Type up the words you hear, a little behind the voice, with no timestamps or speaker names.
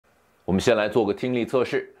我们先来做个听力测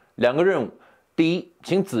试，两个任务。第一，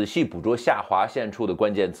请仔细捕捉下划线处的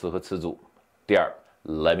关键词和词组。第二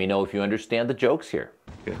 ，Let me know if you understand the jokes here.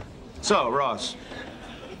 Yeah. So, Ross,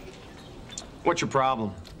 what's your problem?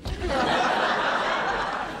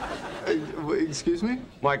 Excuse me?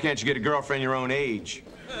 Why can't you get a girlfriend your own age?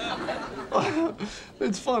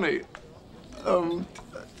 It's funny.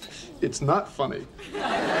 It's not funny.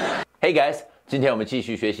 Hey guys, 今天我们继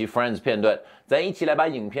续学习 Friends 片段，咱一起来把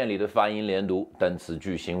影片里的发音连读、单词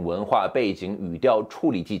句型、文化背景、语调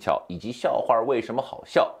处理技巧以及笑话为什么好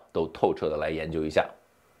笑都透彻的来研究一下。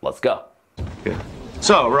Let's go. Yeah.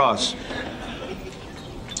 So, Ross,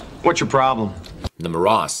 what's your problem? 那么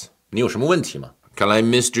Ross， 你有什么问题吗？看来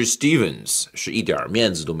Mr. Stevens 是一点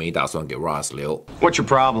面子都没打算给 Ross 留。What's your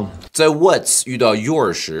problem? 在 what's 遇到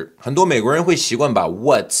your 时，很多美国人会习惯把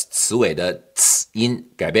what's 词尾的 ts 音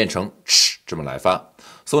改变成 ch 这么来发。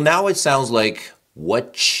So now it sounds like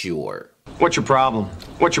what's your. What's your problem?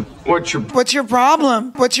 What's your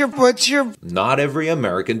problem? What's your Not every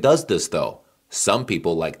American does this though. Some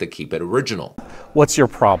people like to keep it original. What's your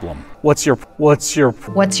problem? What's your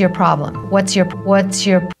problem? What's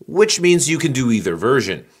your Which means you can do either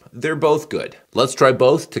version. They're both good. Let's try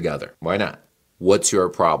both together. Why not? What's your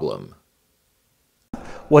problem?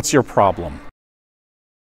 What's your problem?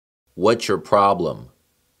 What's your problem?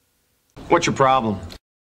 What's your problem?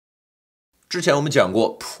 之前我们讲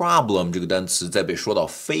过 problem 这个单词在被说到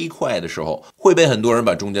飞快的时候，会被很多人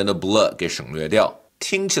把中间的 bl 给省略掉，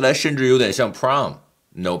听起来甚至有点像 prom.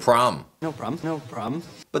 No problem. No problem.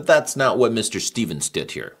 But that's not what Mr. Stevens did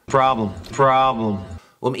here. Problem.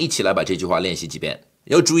 我们一起来把这句话练习几遍。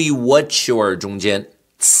要注意 what's your 中间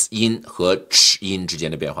ts 音和 ch 音之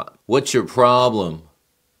间的变化。What's your problem?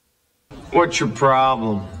 What's your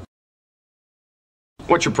problem?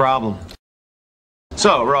 What's your problem?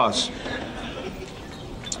 So, Ross,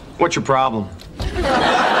 what's your problem?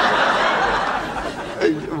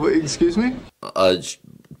 Excuse me?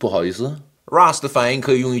 不好意思 ，Ross 的反应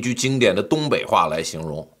可以用一句经典的东北话来形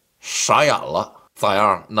容，傻眼了。咋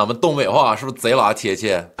样？咱们东北话是不是贼拉贴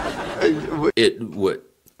切 ？It would.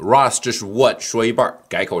 Ross 这是 what 说一半，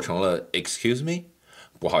改口成了 excuse me，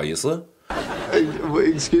 不好意思。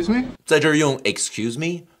Excuse me? 在这儿用 excuse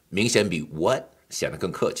me， 明显比 what 显得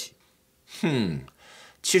更客气。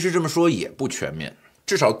其实这么说也不全面，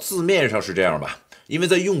至少字面上是这样吧。因为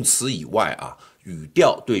在用词以外啊，语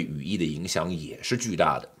调对语义的影响也是巨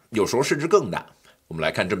大的，有时候甚至更大。我们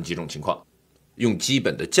来看这么几种情况，用基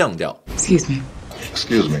本的降调 Excuse me.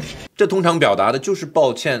 Excuse me. 这通常表达的就是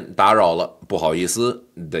抱歉打扰了，不好意思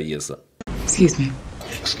的意思。 Excuse me.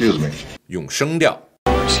 Excuse me. 用声调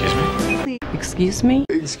Excuse me. Excuse me.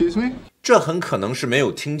 Excuse me? 这很可能是没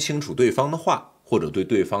有听清楚对方的话，或者对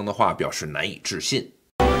对方的话表示难以置信。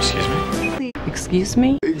 Excuse me. Excuse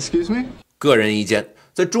me. Excuse me? 个人意见，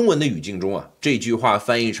在中文的语境中啊，这句话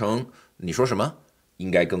翻译成你说什么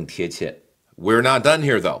应该更贴切。We're not done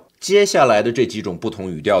here though。接下来的这几种不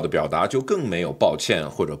同语调的表达就更没有抱歉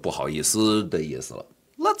或者不好意思的意思了。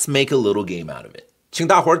Let's make a little game out of it。请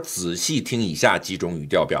大伙儿仔细听以下几种语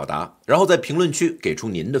调表达，然后在评论区给出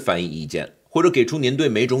您的翻译意见，或者给出您对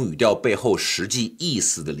每种语调背后实际意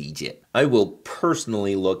思的理解。I will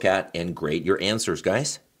personally look at and grade your answers,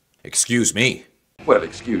 guys. Excuse me. Well,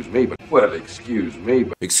 excuse me, but Excuse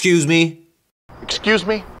me. excuse me. Excuse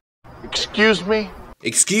me.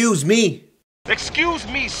 Excuse me. Excuse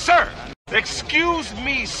me, sir. Excuse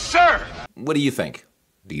me, sir. What do you think?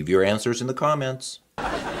 Leave your answers in the comments.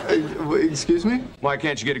 Excuse me? Why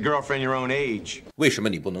can't you get a girlfriend your own age? 为什么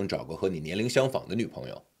你不能找个和你年龄相仿的女朋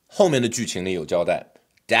友？后面的剧情里有交代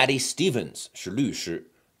 ，Daddy Stevens 是律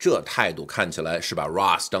师，这态度看起来是把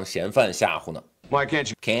Ross 当嫌犯吓唬呢。Why can't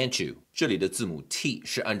you? Can't you？ 这里的字母 T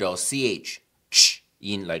是按照 ch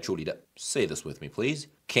音来处理的。Say this with me, please.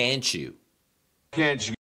 Can't you? Can't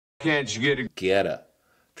you get a? Get a？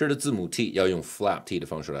 这儿的字母 T 要用 flap T 的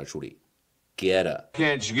方式来处理。Get a？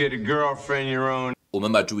 Can't you get a girlfriend your own? 我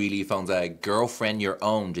们把注意力放在 girlfriend your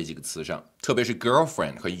own 这几个词上，特别是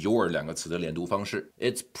girlfriend 和 your 两个词的连读方式。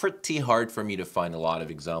It's pretty hard for me to find a lot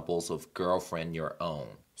of examples of girlfriend your own，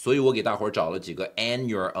 所以我给大伙儿找了几个 and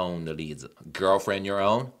your own 的例子。girlfriend your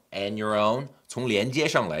own、and your own， 从连接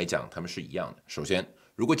上来讲，它们是一样的。首先，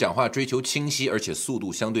如果讲话追求清晰，而且速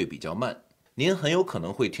度相对比较慢，您很有可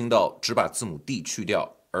能会听到只把字母 D 去掉，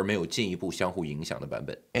而没有进一步相互影响的版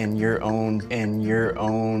本。and your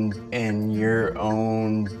own.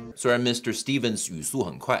 虽然 Mr. Stevens 语速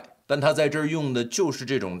很快，但他在这儿用的就是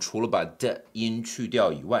这种除了把的音去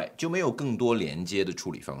掉以外，就没有更多连接的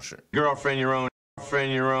处理方式。Girlfriend your own.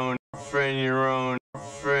 Friend your own. Friend your own.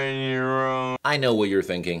 Friend your own. I know what you're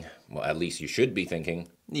thinking. Well, at least you should be thinking.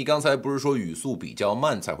 你刚才不是说语速比较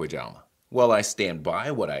慢才会这样吗？ Well, I stand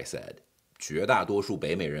by what I said. 绝大多数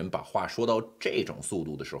北美人把话说到这种速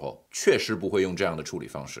度的时候，确实不会用这样的处理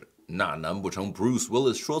方式。那难不成 Bruce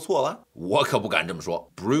Willis 说错了？我可不敢这么说。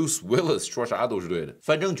Bruce Willis 说啥都是对的。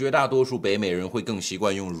反正绝大多数北美人会更习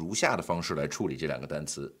惯用如下的方式来处理这两个单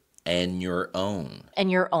词。And your own. And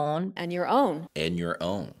your own. And your own. And your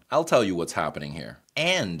own. I'll tell you what's happening here.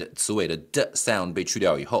 And 词尾的的 sound 被去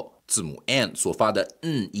掉以后，字母 and 所发的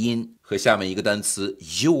音和下面一个单词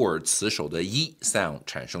your 词首的 e sound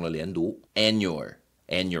产生了连读。And your.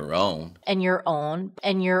 And your own. And your own.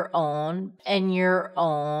 And your own. And your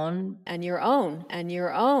own. And your own. And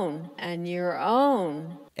your own. And your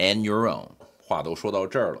own. And your own. 话都说到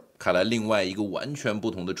这儿了，看来另外一个完全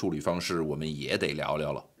不同的处理方式，我们也得聊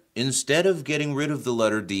聊了。Instead of getting rid of the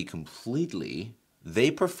letter D completely,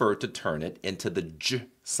 they prefer to turn it into the j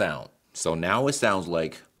sound. So now it sounds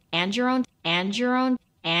like and your own, and your own,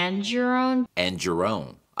 and your own, and your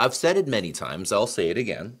own. I've said it many times, I'll say it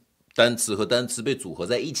again. 单词和单词被组合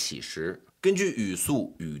在一起时，根据语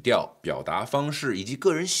速、语调、表达方式以及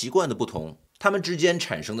个人习惯的不同，它们之间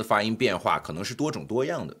产生的发音变化可能是多种多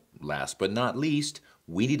样的。Last but not least,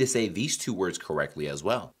 we need to say these two words correctly as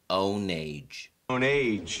well. Own age. Own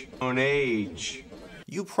age. Own age.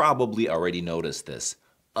 You probably already noticed this.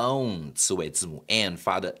 Own 词尾字母 and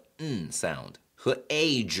发的sound 和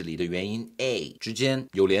age 里的元音 a 之间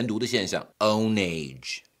有连读的现象。Own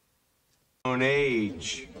age. Own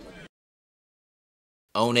age.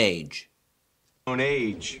 Own age. Own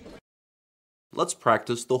age. Let's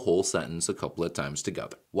practice the whole sentence a couple of times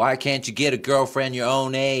together. Why can't you get a girlfriend your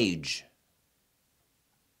own age?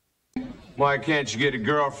 Why can't you get a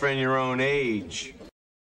girlfriend your own age?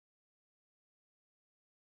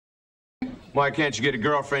 Why can't you get a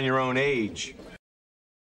girlfriend your own age?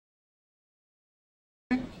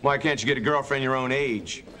 Why can't you get a girlfriend your own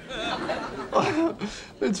age?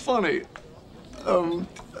 It's funny.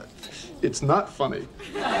 It's not funny.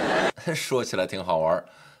 说起来挺好玩，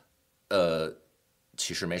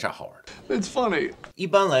其实没啥好玩的。It's funny. 一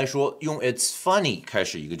般来说，用 It's funny 开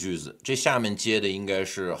始一个句子，这下面接的应该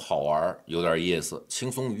是好玩、有点意思、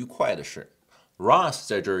轻松愉快的事。Ross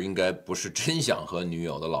在这儿应该不是真想和女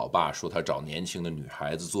友的老爸说他找年轻的女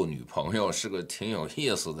孩子做女朋友是个挺有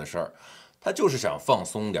意思的事儿，他就是想放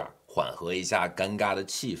松点，缓和一下尴尬的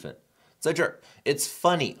气氛。在这儿 It's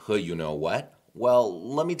funny 和 You know what? Well,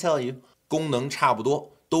 let me tell you 功能差不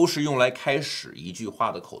多，都是用来开始一句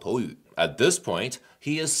话的口头语。At this point,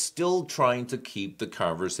 he is still trying to keep the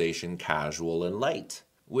conversation casual and light,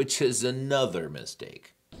 which is another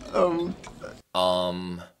mistake.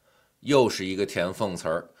 又是一个填缝词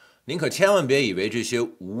儿，您可千万别以为这些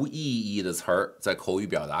无意义的词儿在口语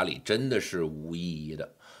表达里真的是无意义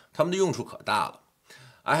的，它们的用处可大了。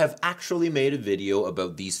I have actually made a video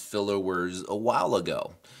about these filler words a while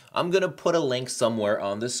ago. I'm gonna put a link somewhere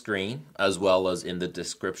on the screen, as well as in the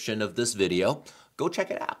description of this video. Go check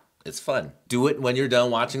it out. It's fun. Do it when you're done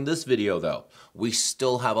watching this video, though. We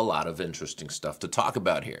still have a lot of interesting stuff to talk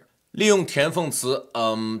about here. 利用填缝词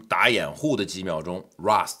打掩护的几秒钟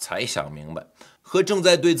Ross 才想明白，和正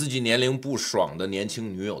在对自己年龄不爽的年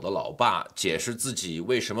轻女友的老爸解释自己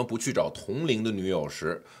为什么不去找同龄的女友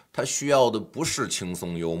时，他需要的不是轻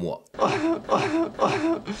松幽默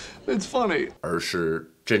It's funny. 而是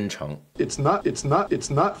真诚。 It's not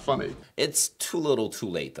funny. It's too little too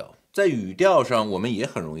late though. 在语调上我们也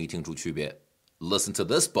很容易听出区别。Listen to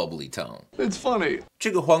this bubbly tone. It's funny.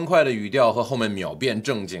 这个欢快的语调和后面秒变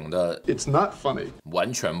正经的 It's not funny.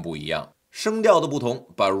 完全不一样。声调的不同，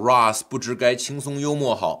把 Ross 不知该轻松幽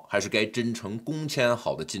默好，还是该真诚恭谦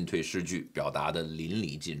好的进退失据表达的淋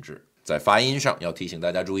漓尽致。在发音上要提醒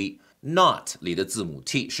大家注意 ，not 里的字母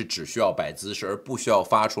t 是只需要摆姿势而不需要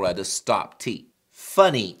发出来的 stop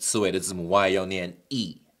t。Funny 词尾的字母 y 要念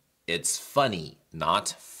e。It's funny,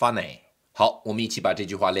 not funny. 好，我们一起把这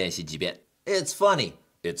句话练习几遍。It's funny.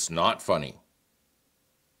 It's not funny.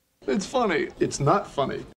 It's funny. It's not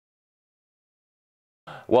funny.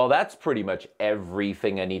 Well, that's pretty much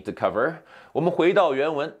everything I need to cover. 我们回到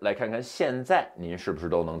原文，来看看现在您是不是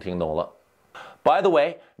都能听懂了。By the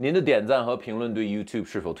way, 您的点赞和评论对 YouTube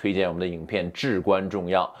是否推荐我们的影片至关重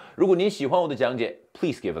要。如果您喜欢我的讲解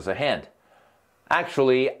 ，please give us a hand.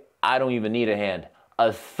 Actually, I don't even need a hand.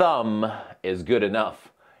 A thumb is good enough.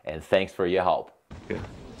 And thanks for your help.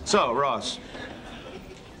 So, Ross,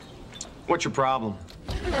 what's your problem?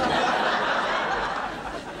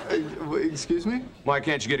 Excuse me? Why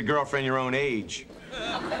can't you get a girlfriend your own age?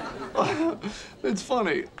 It's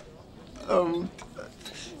funny.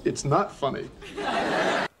 It's not funny.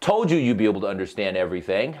 Told you you'd be able to understand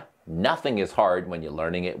everything. Nothing is hard when you're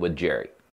learning it with Jerry.